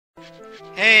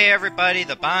Hey everybody,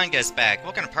 the Banga's back.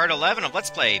 Welcome to part 11 of Let's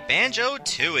Play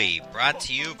Banjo-Tooie, brought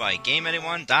to you by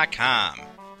GameAnyone.com.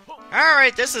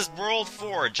 Alright, this is World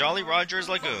 4, Jolly Roger's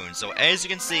Lagoon. So as you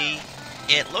can see,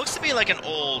 it looks to be like an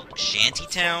old shanty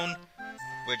town,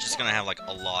 which is gonna have like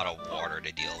a lot of water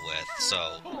to deal with.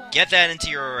 So get that into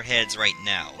your heads right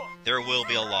now. There will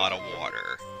be a lot of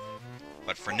water.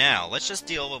 But for now, let's just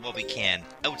deal with what we can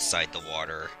outside the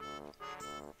water.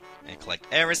 And collect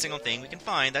every single thing we can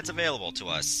find that's available to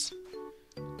us.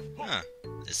 Huh.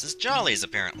 This is Jolly's,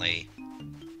 apparently.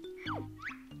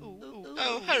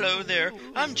 Oh, hello there.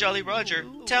 I'm Jolly Roger,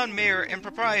 town mayor and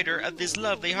proprietor of this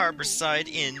lovely harborside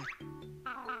inn.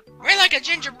 We'd like a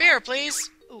ginger beer, please.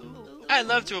 I'd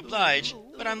love to oblige,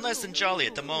 but I'm less than jolly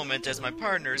at the moment as my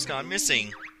partner's gone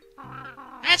missing.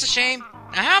 That's a shame.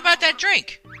 Now how about that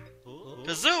drink?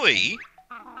 Kazooie?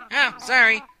 Oh,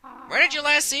 sorry. Where did you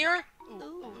last see her?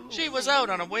 She was out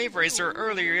on a wave racer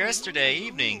earlier yesterday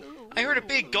evening. I heard a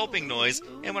big gulping noise,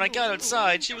 and when I got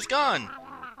outside, she was gone.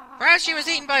 Perhaps she was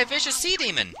eaten by a vicious sea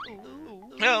demon.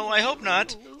 No, I hope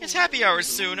not. It's happy hours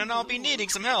soon, and I'll be needing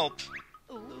some help.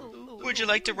 Would you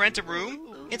like to rent a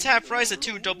room? It's half price at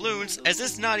 2 doubloons, as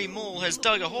this naughty mole has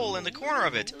dug a hole in the corner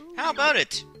of it. How about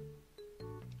it?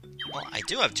 Well, I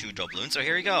do have 2 doubloons, so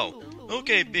here you go.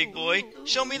 Okay, big boy,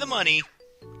 show me the money.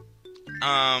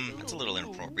 That's a little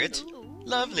inappropriate.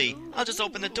 Lovely. I'll just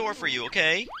open the door for you,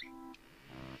 okay?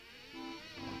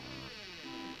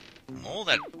 Mole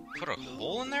that put a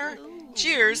hole in there?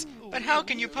 Cheers! But how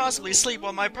can you possibly sleep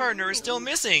while my partner is still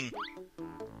missing?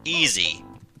 Easy.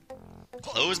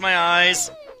 Close my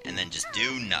eyes, and then just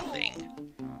do nothing.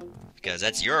 Because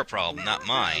that's your problem, not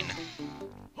mine.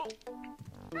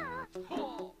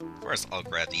 First, I'll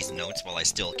grab these notes while I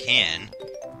still can.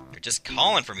 They're just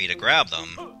calling for me to grab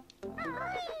them.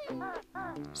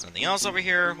 There's nothing else over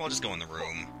here. We'll just go in the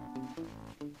room.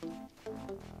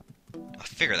 I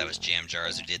figure that was Jam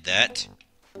Jars who did that.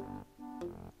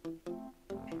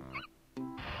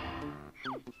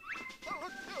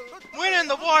 When in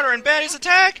the water and baddies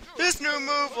attack, this new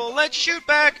move will let you shoot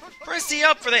back. Press Z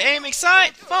up for the aiming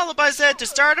sight, followed by Z to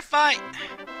start a fight.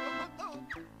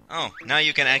 Oh, now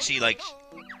you can actually, like,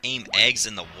 aim eggs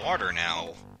in the water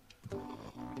now.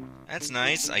 That's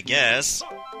nice, I guess.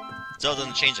 Still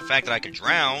doesn't change the fact that I could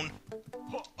drown.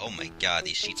 Oh my god,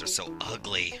 these sheets are so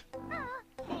ugly.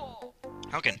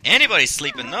 How can anybody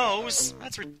sleep in those?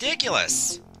 That's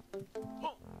ridiculous.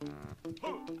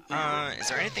 Is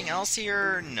there anything else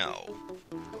here? No.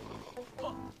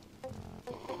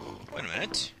 Wait a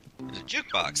minute. There's a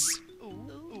jukebox.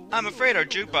 I'm afraid our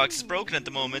jukebox is broken at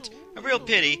the moment. A real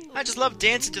pity. I just love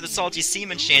dancing to the salty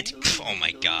seaman shanty. Oh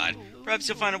my god. Perhaps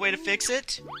you'll find a way to fix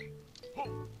it?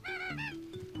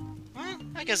 Well,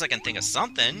 I guess I can think of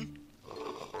something.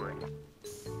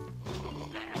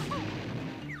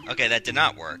 Okay, that did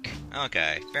not work.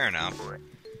 Okay, fair enough.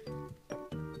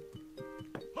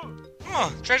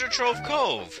 Oh, Treasure Trove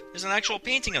Cove. There's an actual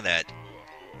painting of that.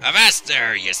 Avast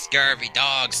there, you scurvy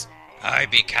dogs. I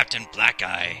be Captain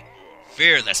Black-Eye,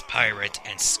 fearless pirate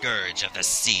and scourge of the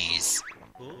seas.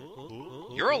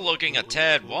 You're looking a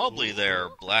tad wobbly there,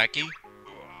 Blackie.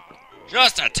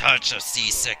 Just a touch of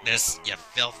seasickness, you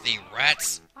filthy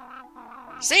rats.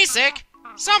 Seasick?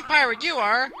 Some pirate you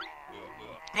are.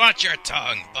 Watch your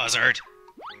tongue, buzzard.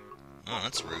 Oh,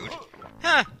 that's rude.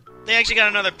 Huh. They actually got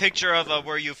another picture of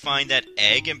where you find that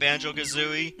egg in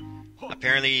Banjo-Kazooie.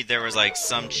 Apparently there was like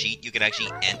some cheat you could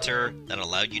actually enter that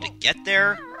allowed you to get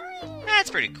there.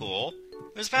 That's pretty cool.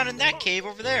 It was found in that cave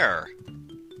over there.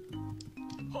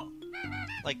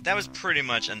 Like, that was pretty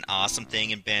much an awesome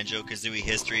thing in Banjo-Kazooie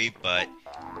history, but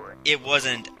it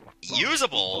wasn't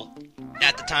usable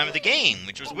at the time of the game,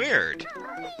 which was weird.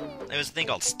 There was a thing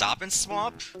called Stop and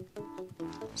Swap.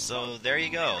 So there you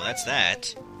go, that's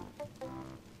that.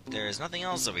 There's nothing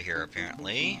else over here,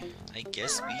 apparently. I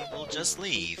guess we will just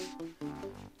leave.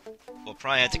 We'll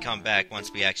probably have to come back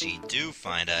once we actually do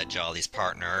find Jolly's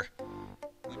partner,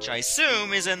 which I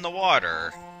assume is in the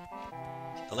water.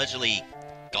 Allegedly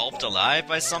gulped alive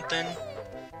by something?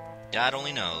 God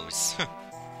only knows.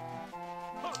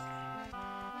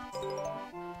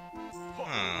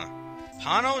 Huh.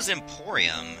 Pano's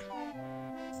Emporium.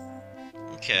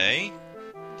 Okay.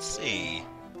 Let's see.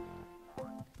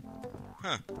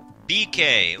 Huh.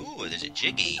 BK. Ooh, there's a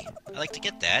Jiggy. I'd like to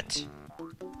get that.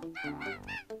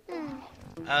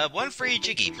 One free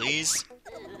Jiggy, please.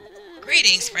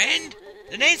 Greetings, friend.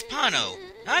 The name's Pano.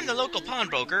 I'm the local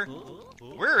pawnbroker.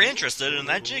 We're interested in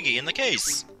that Jiggy in the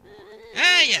case.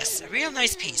 Ah, yes, a real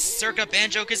nice piece, circa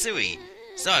Banjo-Kazooie.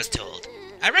 So I was told.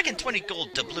 I reckon 20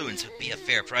 gold doubloons would be a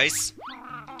fair price.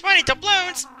 20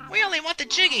 doubloons? We only want the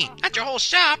Jiggy, not your whole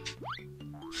shop!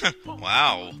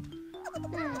 Wow.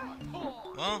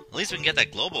 Well, at least we can get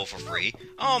that Globo for free.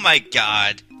 Oh my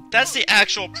god! That's the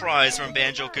actual prize from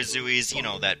Banjo-Kazooie's, you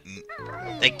know, that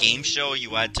game show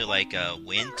you had to, like,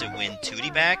 win to win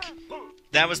Tootie back?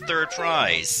 That was third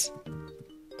prize.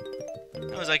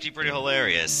 That was actually pretty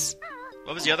hilarious.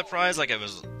 What was the other prize? Like,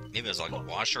 maybe it was like a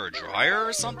washer or dryer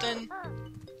or something?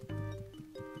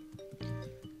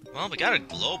 Well, we got a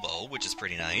Globo, which is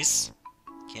pretty nice.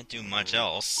 Can't do much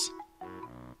else.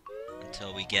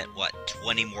 Until we get, what,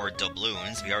 20 more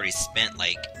doubloons. We already spent,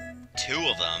 like, 2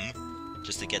 of them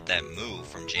just to get that move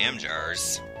from Jam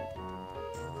Jars.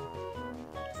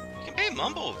 We can pay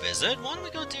Mumbo a visit. Why don't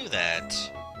we go do that?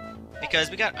 Because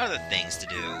we got other things to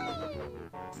do.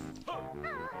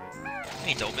 We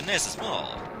need to open this as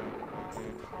well.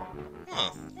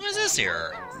 Huh, what is this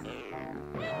here?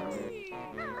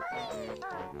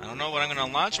 I don't know what I'm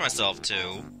gonna launch myself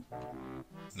to.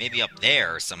 Maybe up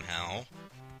there, somehow.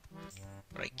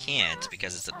 But I can't,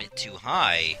 because it's a bit too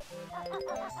high.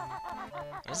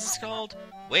 What is this called?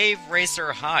 Wave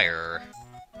Racer Higher.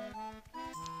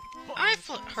 I've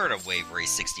heard of Wave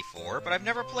Race 64, but I've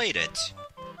never played it.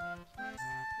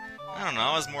 I don't know,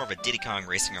 I was more of a Diddy Kong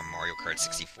Racing or Mario Kart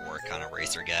 64 kind of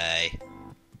racer guy.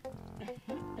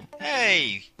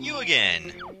 Hey, you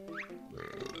again!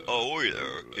 Oh, hey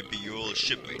there, it be your old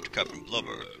shipmate, Captain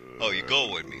Blubber. How you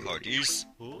going, me hearties?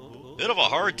 Bit of a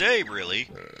hard day, really.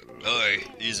 Aye,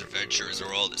 these adventures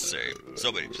are all the same.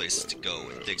 So many places to go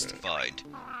and things to find.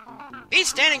 Be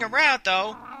standing around,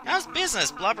 though. How's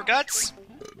business, Blubberguts?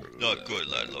 Not good,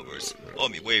 landlubbers. All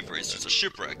me wave racers are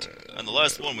shipwrecked, and the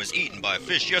last one was eaten by a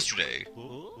fish yesterday.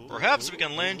 Perhaps we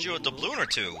can land you a doubloon or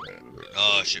 2.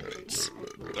 Ah, shipmates.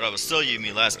 But I will sell you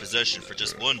me last possession for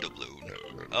just 1 doubloon.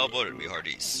 How about it, me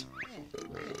hearties?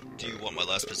 Do you want my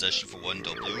last possession for 1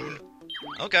 doubloon?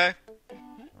 Okay.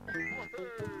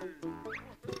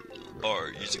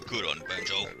 Alright, use it good on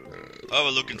Banjo. Have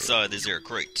a look inside this here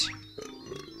crate.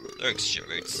 Thanks,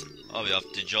 shipmates. I'll be off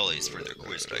to Jolly's for their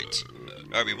quiz night.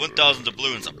 There'll be 1,000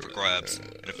 doubloons up for grabs,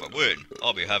 and if I win,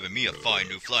 I'll be having me a fine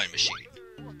new flying machine.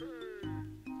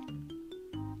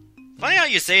 Funny how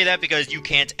you say that because you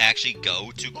can't actually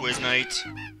go to quiz night.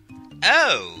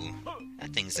 Oh,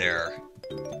 that thing's there.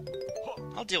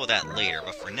 I'll deal with that later,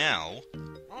 but for now,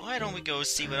 why don't we go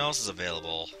see what else is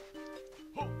available?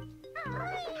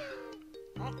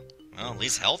 Well, at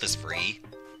least health is free.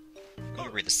 Let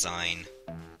me read the sign.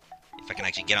 If I can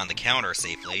actually get on the counter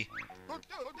safely.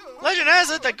 Legend has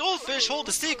it that goldfish hold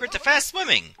the secret to fast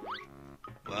swimming.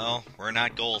 Well, we're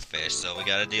not goldfish, so we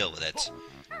gotta deal with it.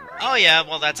 Oh yeah,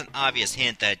 well that's an obvious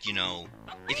hint that, you know,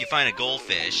 if you find a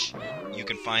goldfish, you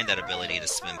can find that ability to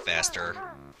swim faster.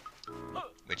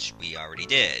 Which we already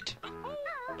did.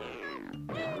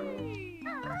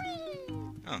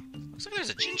 Oh, looks like there's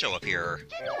a Jinjo up here.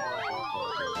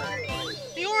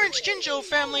 The Orange Jinjo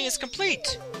family is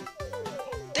complete.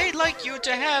 They'd like you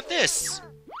to have this.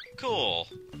 Cool.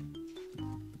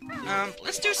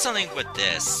 Let's do something with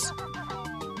this.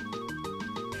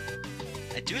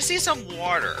 I do see some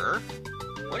water.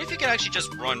 What if you could actually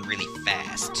just run really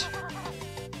fast?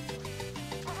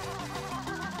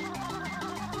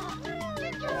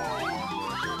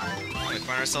 We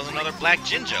find ourselves another black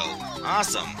Jinjo.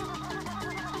 Awesome.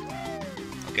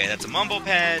 Okay, that's a Mumbo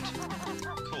pad.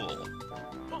 Cool.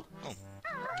 Oh,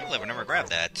 can't believe I never grabbed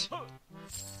that.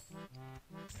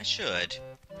 I should.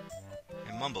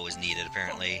 And Mumbo is needed,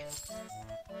 apparently.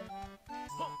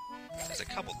 There's a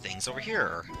couple things over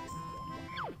here.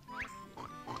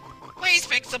 Please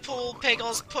fix the pool,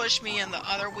 Piggles pushed me in the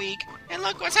other week, and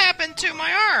look what's happened to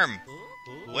my arm!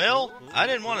 Well, I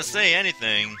didn't want to say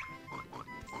anything.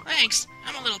 Thanks,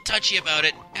 I'm a little touchy about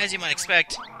it, as you might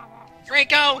expect.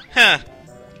 Franco? Huh.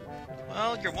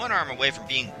 Well, you're 1 arm away from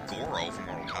being Goro from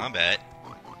Mortal Kombat.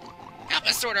 Help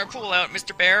us sort our pool out,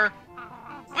 Mr. Bear.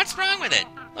 What's wrong with it?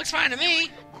 Looks fine to me.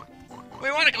 We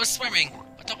want to go swimming,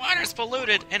 but the water's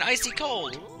polluted and icy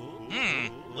cold.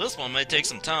 This one might take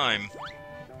some time.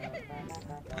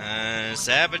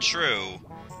 Sad but true.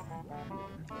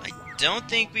 I don't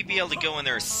think we'd be able to go in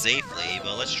there safely,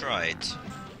 but let's try it.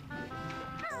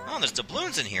 Oh, there's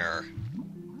doubloons in here.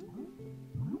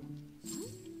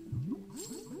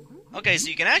 Okay, so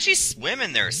you can actually swim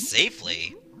in there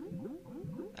safely.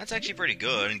 That's actually pretty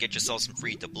good, and get yourself some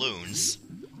free doubloons.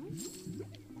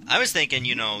 I was thinking,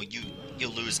 you know,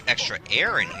 you'll lose extra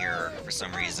air in here for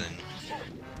some reason.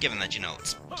 Given that, you know,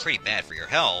 it's pretty bad for your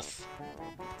health.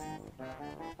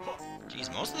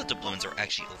 Jeez, most of the doubloons are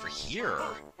actually over here.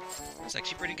 That's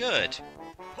actually pretty good.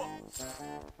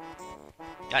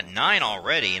 Got 9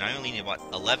 already, and I only need, what,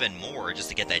 11 more just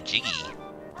to get that Jiggy.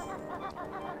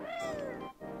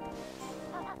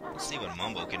 Let's see what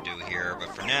Mumbo can do here,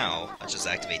 but for now, let's just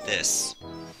activate this.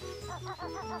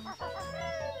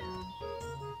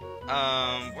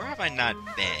 Where have I not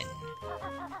been?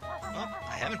 Well,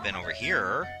 I haven't been over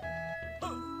here.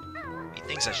 He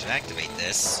thinks I should activate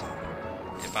this.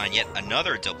 And find yet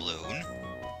another doubloon.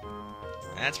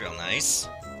 That's real nice.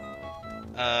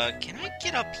 Can I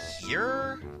get up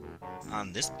here?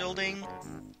 On this building?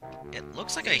 It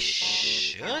looks like I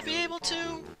should be able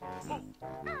to? I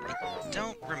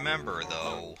don't remember,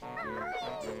 though.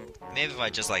 Maybe if I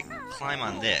just, like, climb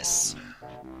on this.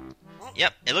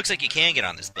 Yep, it looks like you can get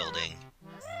on this building.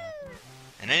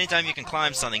 And anytime you can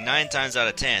climb something, 9 times out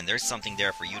of 10, there's something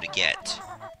there for you to get.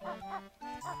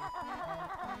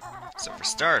 So for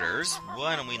starters,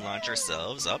 why don't we launch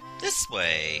ourselves up this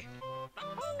way?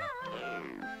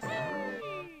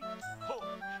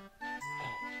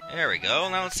 There we go.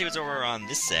 Now let's see what's over on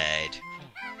this side.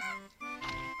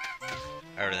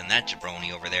 Other than that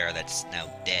jabroni over there that's now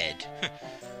dead.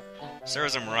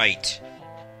 Serves him right.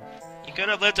 You could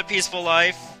have lived a peaceful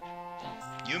life.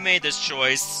 You made this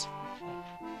choice.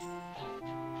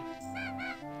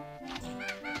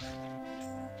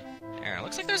 There,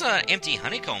 looks like there's an empty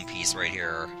honeycomb piece right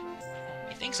here.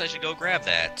 He thinks I should go grab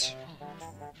that.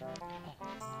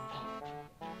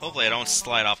 Hopefully I don't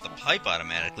slide off the pipe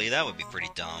automatically. That would be pretty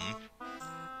dumb.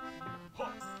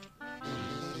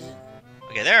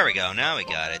 Okay, there we go. Now we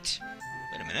got it.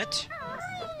 Wait a minute.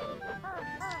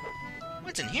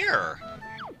 What's in here?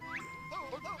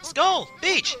 Skull!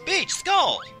 Beach! Beach!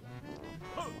 Skull!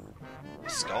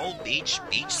 Skull, beach,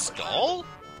 beach, skull?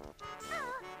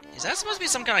 Is that supposed to be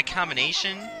some kind of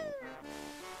combination?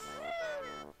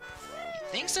 He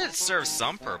thinks that it serves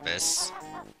some purpose.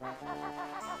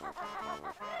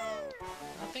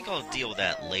 I think I'll deal with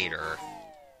that later.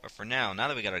 But for now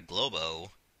that we got a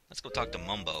Globo, let's go talk to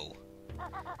Mumbo.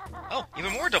 Oh,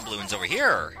 even more doubloons over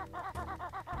here!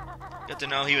 Good to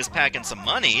know he was packing some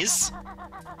monies.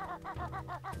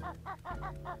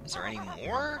 Is there any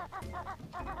more?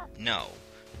 No.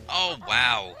 Oh,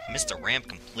 wow. Missed the ramp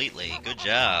completely. Good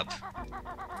job.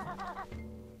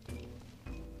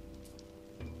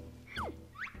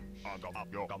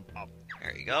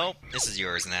 There you go. This is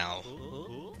yours now.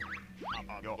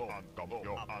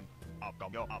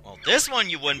 Well, this one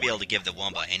you wouldn't be able to give to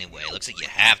Wumba anyway. Looks like you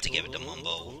have to give it to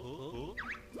Mumbo.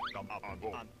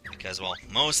 Because, well,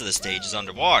 most of the stage is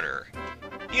underwater.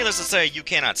 Needless to say, you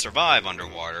cannot survive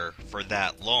underwater for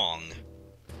that long.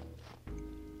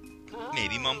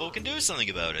 Maybe Mumbo can do something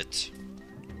about it.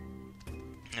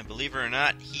 And believe it or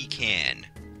not, he can.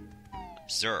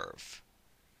 Observe.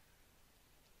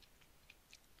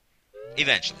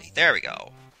 Eventually. There we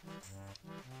go.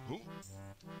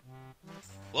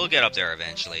 We'll get up there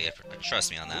eventually, trust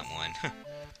me on that one.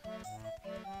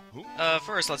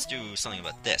 First, let's do something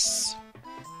about this.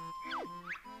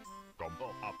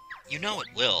 You know it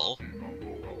will.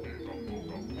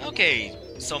 Okay,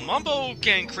 so Mumbo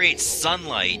can create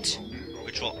sunlight,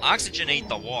 which will oxygenate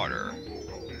the water,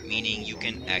 meaning you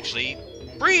can actually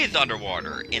breathe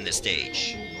underwater in the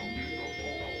stage.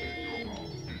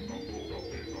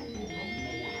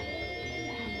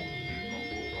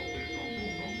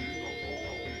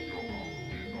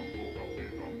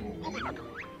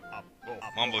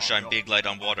 Mumbo shine big light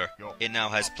on water. It now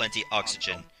has plenty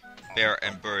oxygen. Bear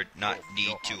and bird not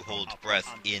need to hold breath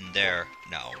in there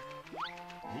now.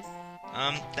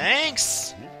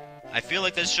 Thanks! I feel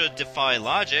like this should defy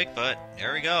logic, but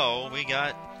there we go. We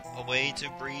got a way to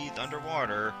breathe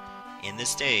underwater in this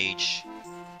stage.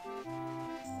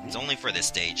 It's only for this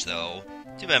stage, though.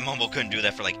 Too bad Mumbo couldn't do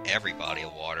that for, like, every body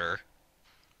of water.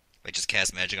 Like, just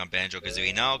cast magic on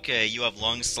Banjo-Kazooie. Now, okay, you have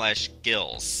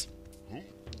lungs/gills.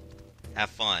 Have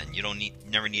fun. You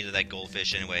never needed that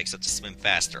goldfish anyway, except to swim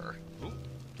faster.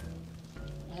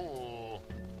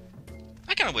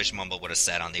 I kinda wish Mumbo would have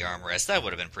sat on the armrest. That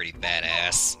would have been pretty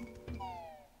badass.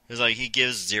 It's like, he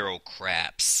gives 0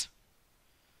 craps.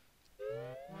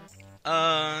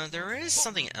 There is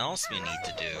something else we need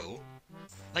to do.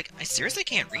 Like, I seriously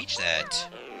can't reach that.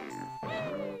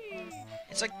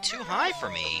 It's like too high for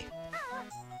me.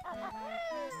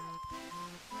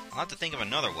 I'll have to think of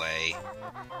another way.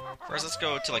 First, let's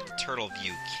go to, like, the Turtle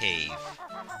View Cave.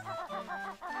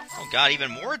 Oh god, even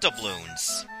more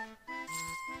doubloons!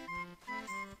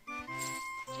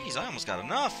 Jeez, I almost got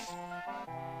enough.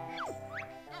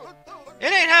 It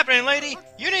ain't happening, lady!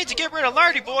 You need to get rid of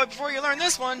Lardy Boy before you learn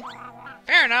this one!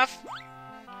 Fair enough.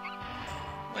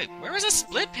 Wait, where is a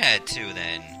split pad to,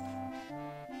 then?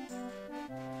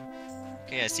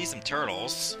 Okay, I see some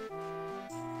turtles.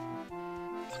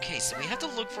 Okay, so we have to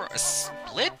look for a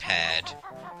split pad.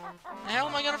 The hell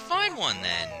am I gonna find one,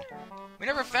 then? We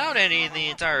never found any in the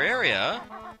entire area.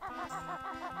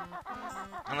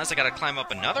 Unless I gotta climb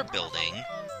up another building.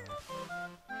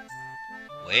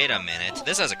 Wait a minute,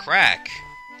 this has a crack.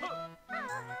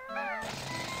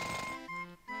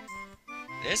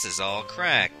 This is all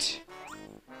cracked.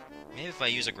 Maybe if I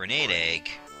use a grenade egg.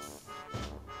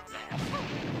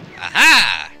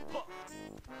 Aha!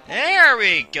 There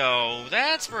we go!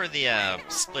 That's where the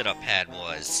split-up pad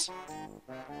was.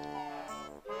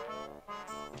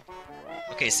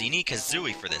 Okay, so you need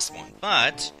Kazooie for this one,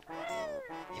 but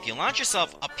if you launch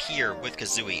yourself up here with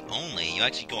Kazooie only, you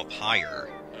actually go up higher.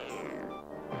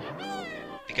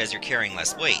 Because you're carrying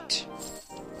less weight.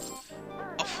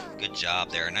 Oh, good job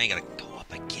there. Now you gotta go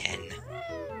up again.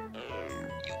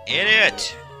 You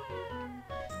idiot!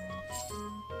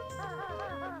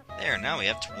 There, now we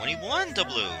have 21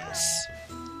 doubloons.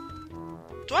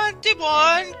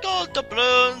 21 gold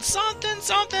doubloons!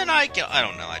 Something I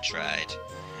don't know, I tried.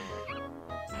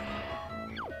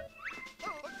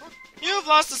 You've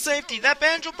lost the safety that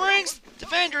Banjo brings!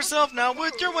 Defend yourself now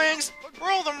with your wings!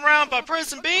 Roll them around by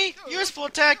pressing B! Useful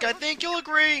attack, I think you'll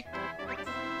agree!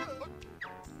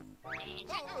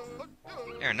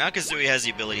 There, now Kazooie has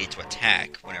the ability to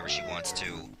attack whenever she wants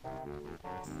to.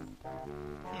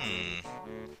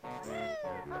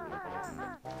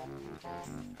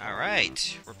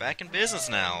 Alright, we're back in business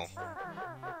now.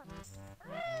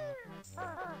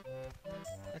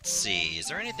 Let's see, is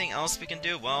there anything else we can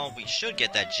do? Well, we should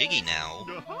get that Jiggy now,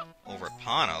 over at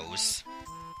Pano's.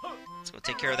 Let's go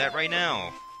take care of that right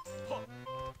now.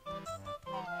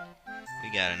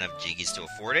 We got enough Jiggies to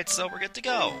afford it, so we're good to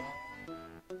go.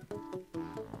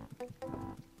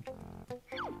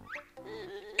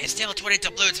 It's still 20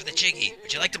 doubloons for the Jiggy.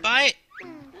 Would you like to buy it?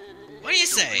 What do you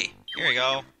say? Here you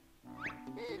go.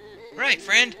 Right,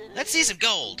 friend. Let's see some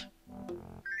gold.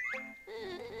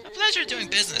 A pleasure doing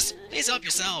business. Please help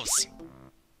yourselves.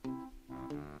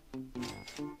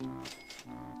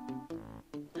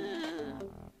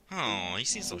 Oh, he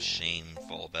seems so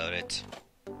shameful about it.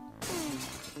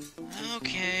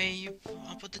 Okay,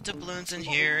 I'll put the doubloons in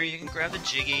here. You can grab the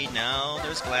Jiggy. Now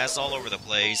there's glass all over the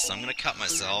place. I'm gonna cut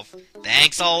myself.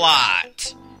 Thanks a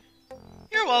lot!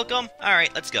 You're welcome.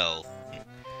 Alright, let's go.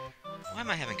 Why am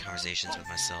I having conversations with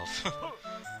myself?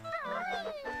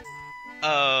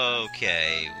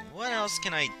 Okay, what else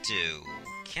can I do?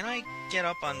 Can I get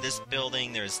up on this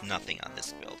building? There's nothing on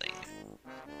this building.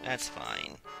 That's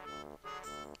fine.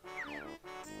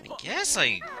 I guess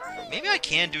maybe I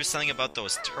can do something about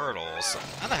those turtles.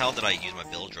 How the hell did I use my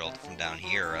bill drill from down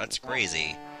here? That's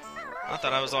crazy. I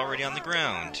thought I was already on the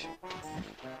ground.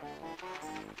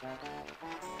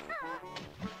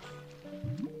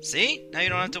 See? Now you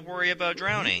don't have to worry about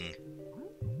drowning.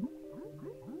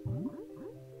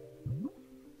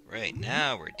 Right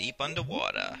now, we're deep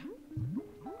underwater.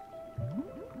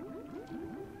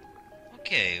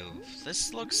 Okay,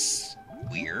 this looks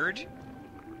weird.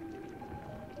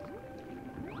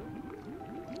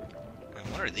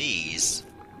 And what are these?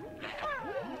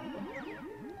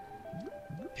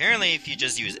 Apparently, if you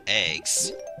just use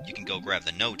eggs, you can go grab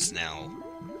the notes now.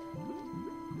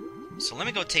 So let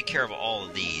me go take care of all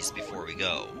of these before we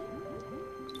go.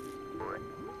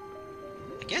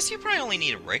 I guess you probably only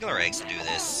need regular eggs to do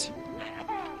this.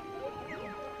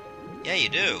 Yeah, you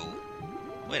do.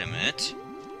 Wait a minute.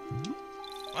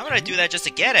 Why would I do that just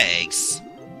to get eggs?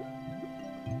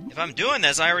 If I'm doing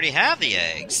this, I already have the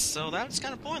eggs, so that's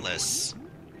kind of pointless.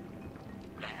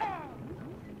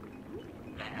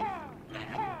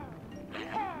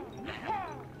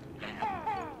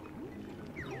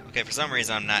 Okay, for some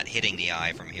reason I'm not hitting the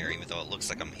eye from here, even though it looks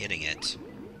like I'm hitting it.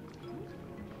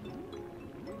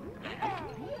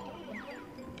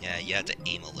 Yeah, you have to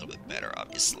aim a little bit better,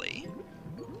 obviously.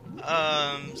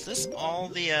 Is this all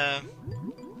the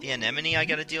anemone I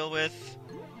gotta deal with?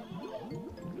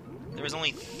 There was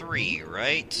only 3,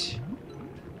 right?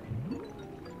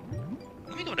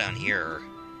 Let me go down here.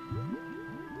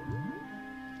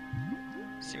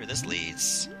 See where this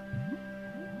leads.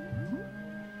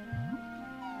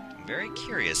 I'm very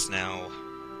curious now.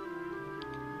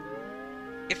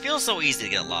 It feels so easy to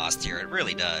get lost here, it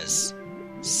really does.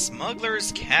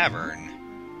 Smuggler's Cavern.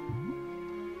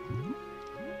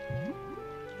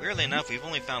 Weirdly enough, we've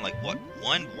only found, like, what,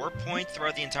 1 warp point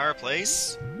throughout the entire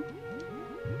place?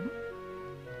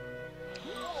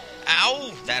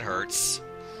 Ow! That hurts.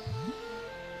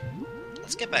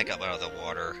 Let's get back up out of the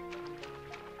water.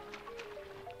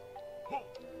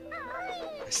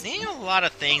 I'm seeing a lot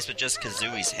of things with just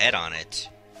Kazooie's head on it.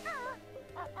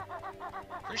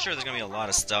 Pretty sure there's gonna be a lot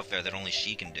of stuff there that only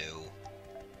she can do.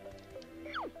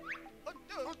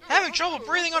 Having trouble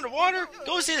breathing underwater?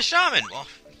 Go see the shaman! Well,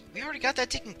 We already got that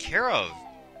taken care of.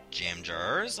 Jam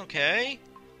jars, okay.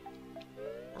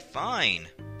 We're fine.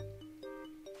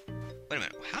 Wait a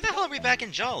minute, how the hell are we back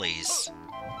in Jolly's? Is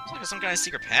like some kind of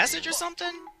secret passage or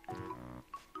something?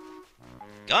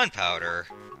 Gunpowder?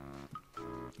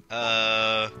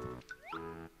 I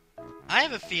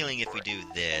have a feeling if we do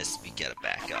this, we get it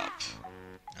back up.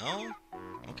 No?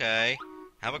 Okay.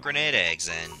 How about grenade eggs,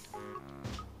 then?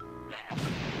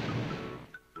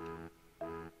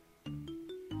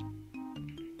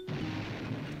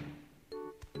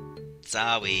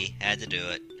 Sorry, had to do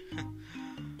it.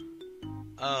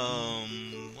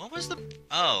 What was the...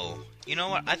 Oh, you know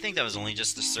what? I think that was only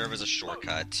just to serve as a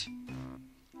shortcut.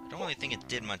 I don't really think it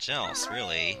did much else,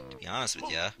 really, to be honest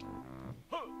with you.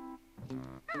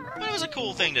 But it was a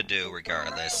cool thing to do,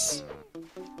 regardless.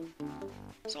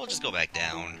 So we'll just go back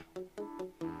down.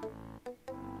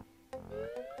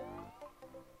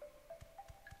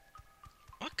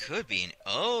 What could be an...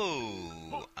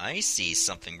 Oh, I see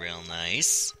something real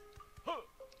nice.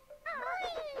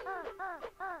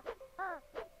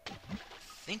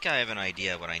 I think I have an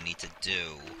idea what I need to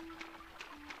do.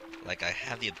 Like, I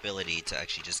have the ability to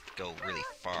actually just go really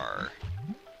far.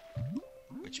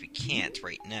 Which we can't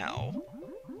right now.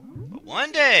 But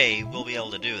one day, we'll be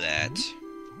able to do that.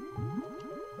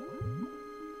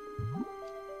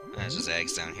 There's just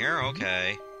eggs down here,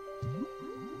 okay.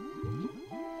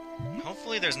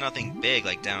 Hopefully there's nothing big,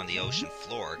 like down on the ocean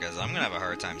floor, because I'm gonna have a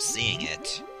hard time seeing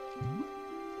it.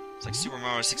 It's like Super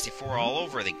Mario 64 all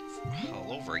over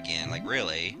again, like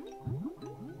really.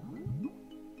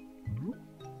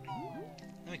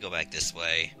 Let me go back this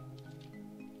way.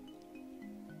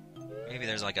 Maybe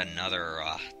there's like another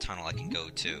tunnel I can go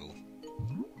to.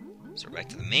 So we're back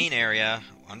to the main area,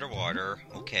 underwater.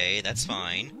 Okay, that's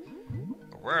fine.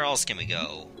 But where else can we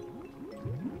go?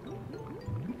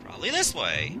 Probably this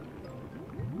way.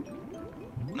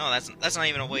 No, that's not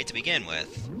even a way to begin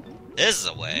with. This is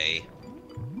a way.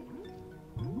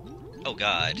 Oh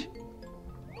god.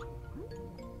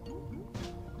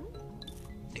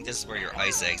 I think this is where your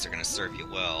ice eggs are gonna serve you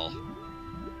well.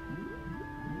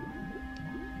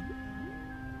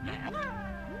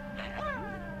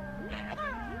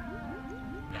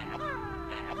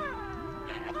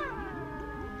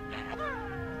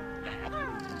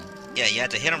 Yeah, you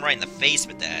had to hit him right in the face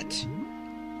with that.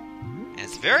 And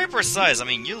it's very precise. I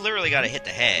mean, you literally gotta hit the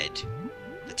head.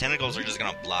 The tentacles are just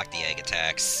gonna block the egg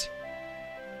attacks.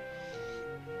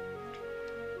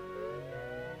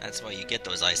 That's why you get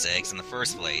those ice eggs in the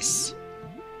first place.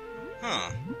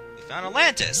 Huh. We found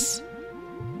Atlantis!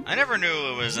 I never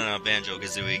knew it was in a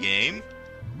Banjo-Kazooie game.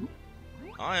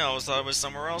 I always thought it was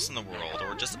somewhere else in the world,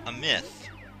 or just a myth.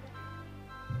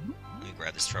 Let me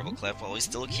grab this treble clef while we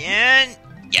still can.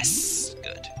 Yes!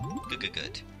 Good. Good, good,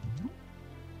 good.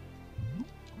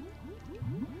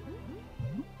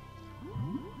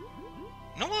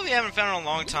 You know what we haven't found in a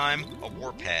long time? A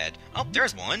warp pad. Oh,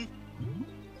 there's one!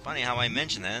 Funny how I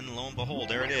mentioned that, and lo and behold,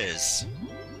 there it is.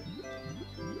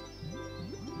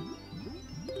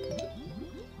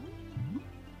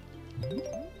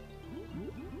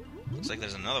 Looks like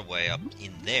there's another way up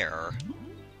in there.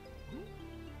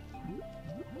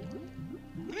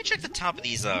 Let me check the top of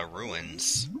these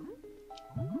ruins.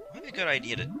 Might be a good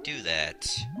idea to do that.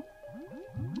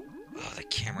 Oh, the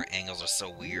camera angles are so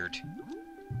weird.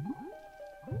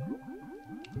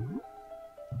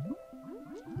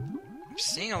 I'm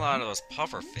seeing a lot of those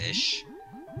puffer fish,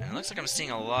 and it looks like I'm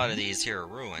seeing a lot of these here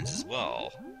ruins as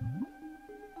well.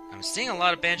 I'm seeing a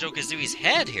lot of Banjo-Kazooie's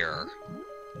head here.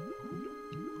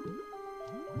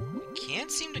 We can't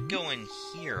seem to go in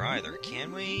here either,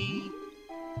 can we?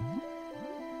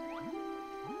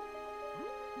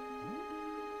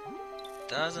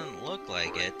 Doesn't look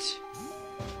like it.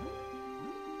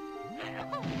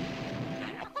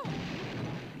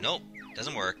 Nope,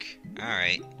 doesn't work.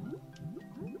 Alright.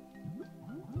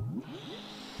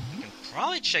 We can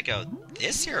probably check out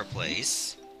this here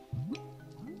place.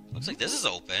 Looks like this is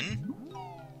open.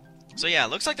 So yeah,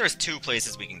 looks like there's two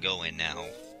places we can go in now.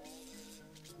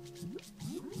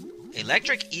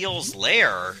 Electric Eel's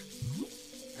Lair?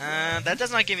 That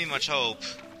does not give me much hope.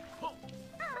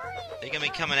 They're gonna be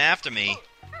coming after me.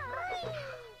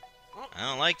 I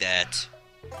don't like that.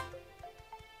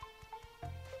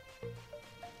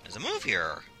 There's a move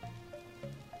here.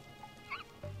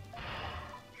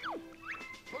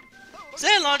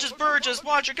 Zen launches bird, just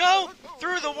watch her go!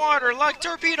 Through the water like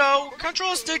torpedo!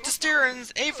 Control stick to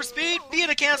steerings, A for speed, B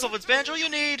to cancel if it's Banjo you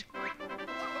need!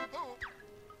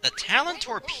 The Talent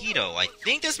Torpedo. I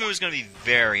think this move is going to be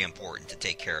very important to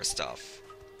take care of stuff.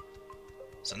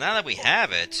 So now that we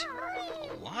have it,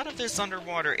 a lot of this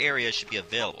underwater area should be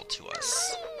available to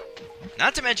us.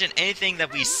 Not to mention anything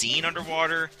that we've seen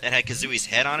underwater that had Kazooie's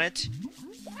head on it.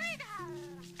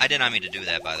 I did not mean to do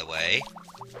that, by the way.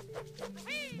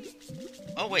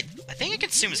 Oh wait, I think it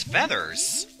consumes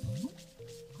feathers.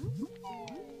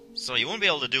 So you won't be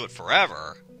able to do it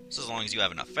forever. Just as long as you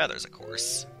have enough feathers, of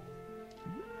course.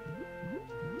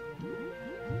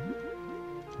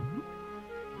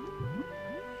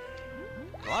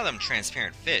 A lot of them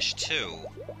transparent fish, too.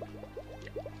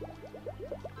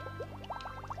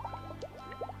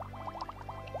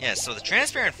 Yeah, so the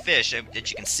transparent fish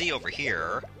that you can see over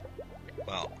here...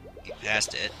 Well, you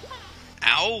passed it.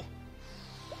 Ow!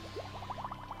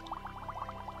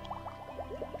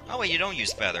 Oh wait, you don't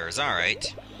use feathers,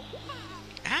 alright.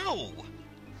 Ow!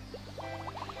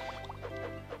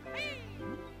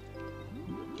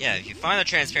 Yeah, if you find the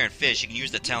transparent fish, you can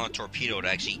use the talent torpedo to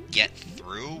actually get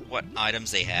through what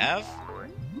items they have.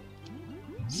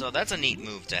 So that's a neat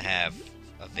move to have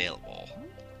available.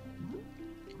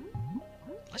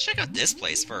 Let's check out this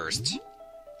place first,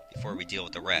 before we deal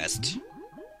with the rest.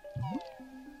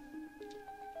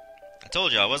 I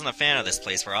told you I wasn't a fan of this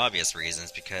place for obvious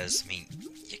reasons, because, I mean,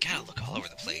 you gotta look all over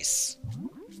the place.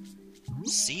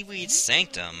 Seaweed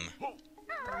Sanctum.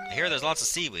 I hear there's lots of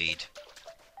seaweed.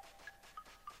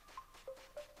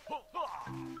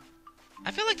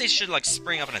 I feel like they should, like,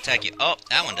 spring up and attack you. Oh,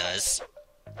 that one does.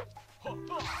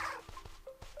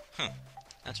 Huh.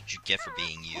 That's what you get for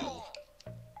being you.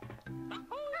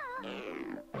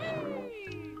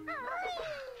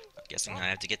 I'm guessing I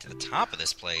have to get to the top of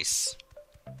this place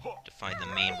to find the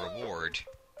main reward.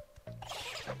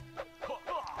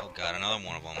 Oh god, another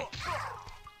one of them.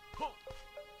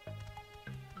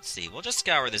 Let's see, we'll just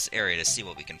scour this area to see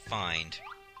what we can find.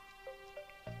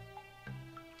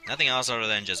 Nothing else other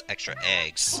than just extra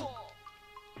eggs.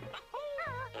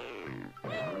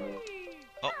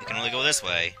 Oh, we can only go this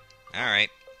way. Alright,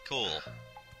 cool.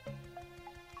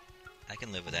 I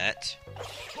can live with that.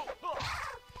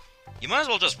 You might as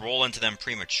well just roll into them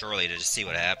prematurely to just see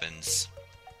what happens.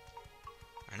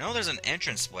 I know there's an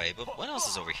entranceway, but what else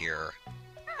is over here?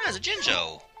 Ah, there's a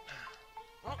Jinjo!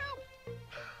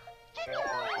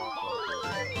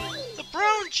 The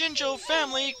brown Jinjo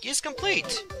family is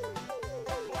complete!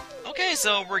 Okay,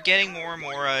 so we're getting more and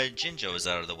more Jinjos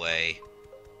out of the way.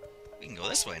 We can go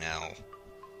this way now.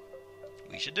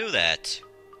 We should do that.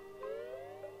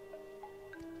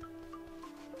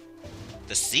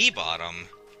 The sea bottom?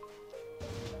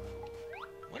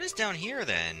 What is down here,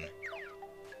 then?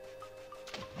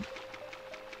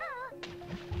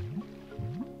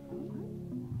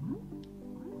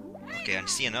 Okay, I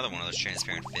see another one of those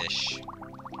transparent fish.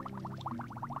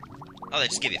 Oh, they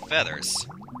just give you feathers.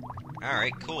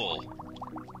 Alright, cool.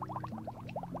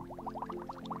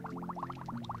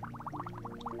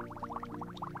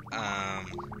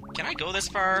 Can I go this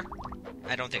far?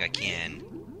 I don't think I can.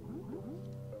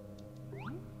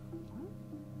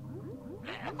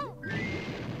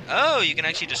 Oh, you can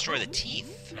actually destroy the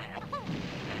teeth?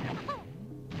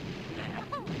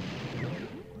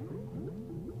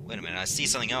 Wait a minute, I see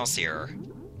something else here.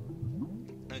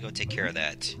 Let me go take care of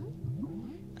that.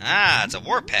 Ah, it's a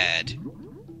warp pad.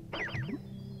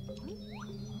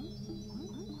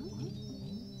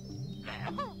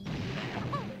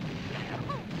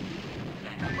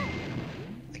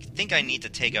 I think I need to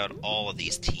take out all of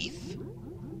these teeth.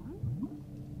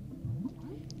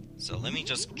 So let me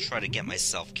just try to get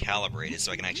myself calibrated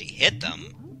so I can actually hit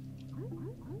them.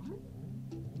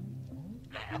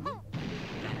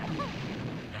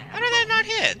 How did that not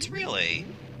hit? Really?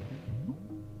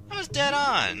 I was dead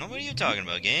on. What are you talking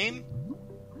about, game?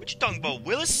 What you talking about,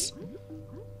 Willis?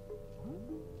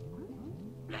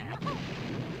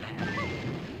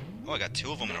 Oh, I got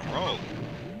two of them in a row.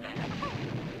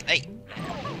 Hey!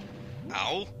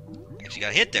 Ow! Actually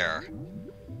got hit there.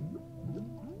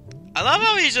 I love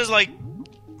how he's just like,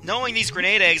 knowing these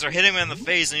grenade eggs are hitting him in the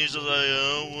face, and he's just like,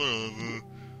 oh,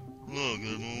 whatever.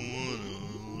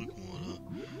 Look,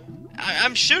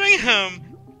 I'm shooting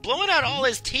him, blowing out all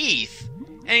his teeth,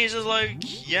 and he's just like,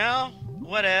 yeah,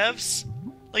 whatevs.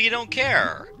 Like, you don't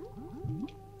care.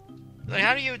 Like,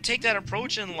 how do you take that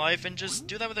approach in life and just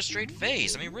do that with a straight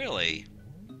face? I mean, really.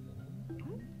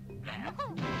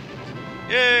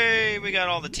 Yay, we got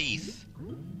all the teeth.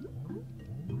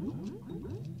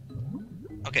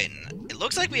 Okay, it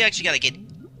looks like we actually gotta get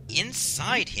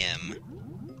inside him.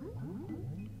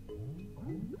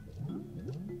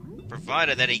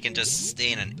 Provided that he can just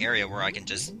stay in an area where I can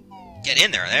just get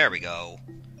in there. There we go.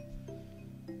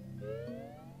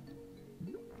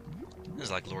 This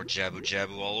is like Lord Jabu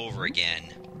Jabu all over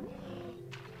again.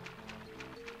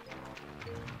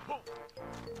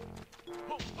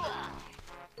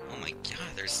 Oh my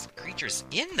god, there's creatures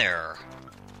in there.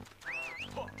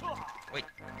 Wait,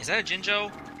 is that a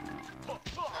Jinjo?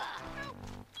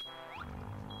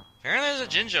 Apparently there's a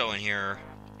Jinjo in here.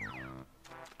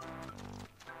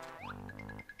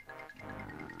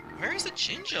 Where is the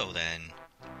Jinjo then?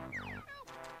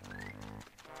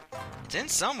 It's in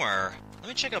somewhere. Let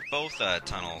me check out both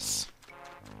tunnels.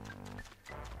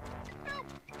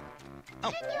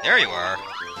 Oh, there you are.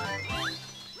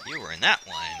 You were in that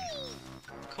one.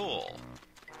 Cool.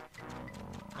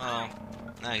 Well,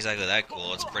 not exactly that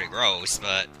cool. It's pretty gross,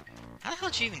 but how the hell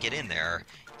did you even get in there?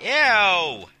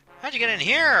 Ew! How'd you get in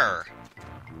here?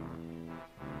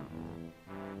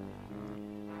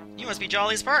 You must be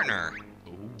Jolly's partner.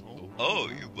 Oh,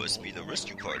 you must be the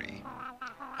rescue party.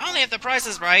 Only if the price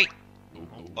is right.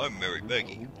 I'm Mary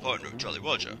Maggie, partner of Jolly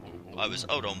Roger. I was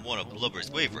out on one of the Blubber's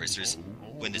wave racers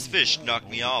when this fish knocked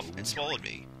me off and swallowed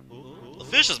me. The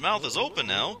fish's mouth is open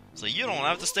now, so you don't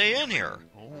have to stay in here.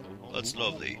 That's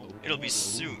lovely. It'll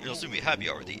soon be happy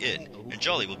hour at the inn, and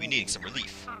Jolly will be needing some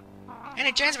relief.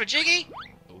 Any chance for Jiggy?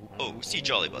 Oh, see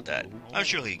Jolly about that. I'm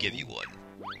sure he'll give you one.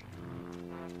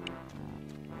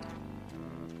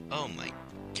 Oh my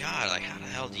god, like how the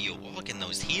hell do you walk in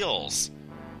those heels?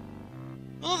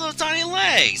 Look at those tiny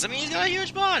legs! I mean, he's got a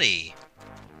huge body!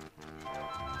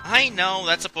 I know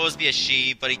that's supposed to be a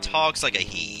she, but he talks like a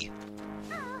he.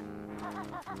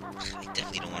 I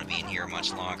definitely don't want to be in here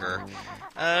much longer.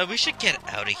 We should get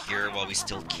out of here while we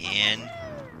still can.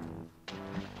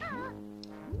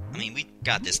 I mean, we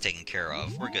got this taken care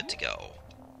of. We're good to go.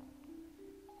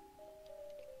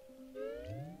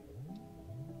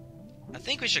 I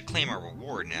think we should claim our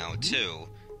reward now, too.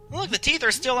 Look, the teeth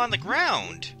are still on the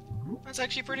ground! That's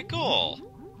actually pretty cool.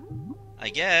 I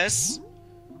guess.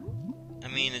 I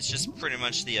mean, it's just pretty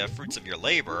much the fruits of your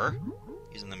labor.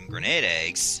 Using them grenade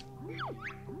eggs.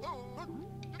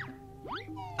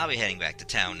 I'll be heading back to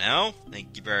town now.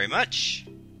 Thank you very much.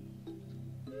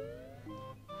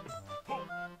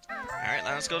 Alright,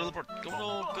 let's go to the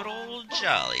good old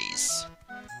Jolly's.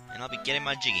 And I'll be getting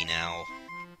my Jiggy now.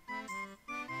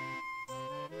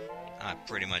 I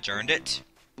pretty much earned it.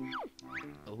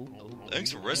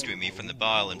 Thanks for rescuing me from the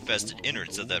bile-infested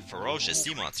innards of that ferocious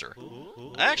sea monster.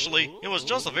 Actually, it was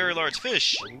just a very large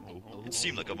fish. It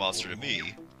seemed like a monster to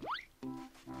me.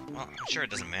 Well, I'm sure it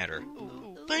doesn't matter.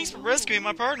 Thanks for rescuing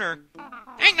my partner.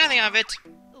 Ain't nothing of it.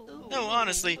 No,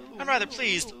 honestly, I'm rather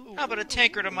pleased. How about a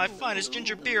tankard of my finest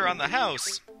ginger beer on the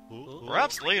house?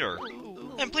 Perhaps later.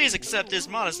 Then please accept this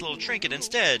modest little trinket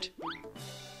instead.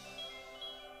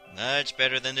 Much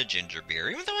better than the ginger beer,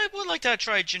 even though I would like to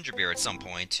try ginger beer at some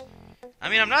point. I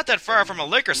mean, I'm not that far from a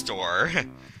liquor store.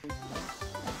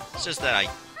 It's just that I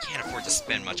can't afford to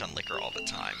spend much on liquor all the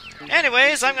time.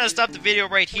 Anyways, I'm going to stop the video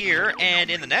right here,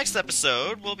 and in the next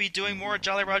episode, we'll be doing more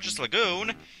Jolly Roger's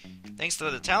Lagoon. Thanks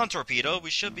to the Talent Torpedo, we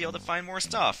should be able to find more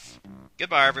stuff.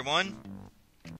 Goodbye, everyone.